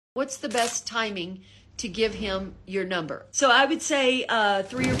What's the best timing to give him your number? So I would say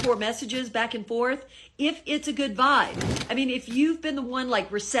 3 or 4 messages back and forth if it's a good vibe. I mean, if you've been the one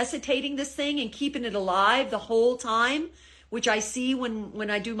like resuscitating this thing and keeping it alive the whole time, which I see when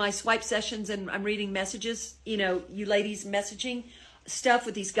I do my swipe sessions and I'm reading messages, you know, you ladies messaging stuff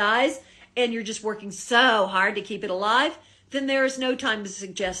with these guys, and you're just working so hard to keep it alive, then there is no time to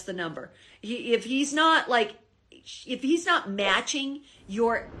suggest the number. If he's not matching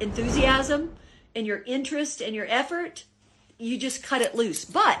your enthusiasm and your interest and your effort, you just cut it loose.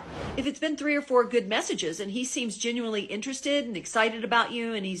 But if it's been 3 or 4 good messages and he seems genuinely interested and excited about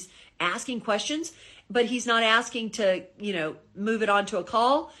you and he's asking questions, but he's not asking to, you know, move it on to a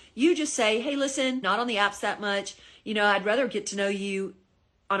call, you just say, hey, listen, not on the apps that much. You know, I'd rather get to know you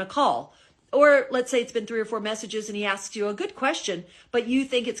on a call. Or let's say it's been 3 or 4 messages and he asks you a good question, but you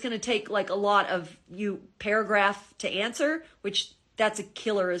think it's going to take like a lot of you paragraph to answer, which that's a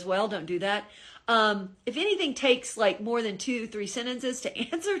killer as well. Don't do that. If anything takes like more than 2-3 sentences to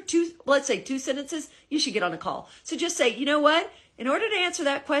answer, let's say 2 sentences, you should get on a call. So just say, you know what? In order to answer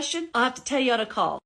that question, I'll have to tell you on a call.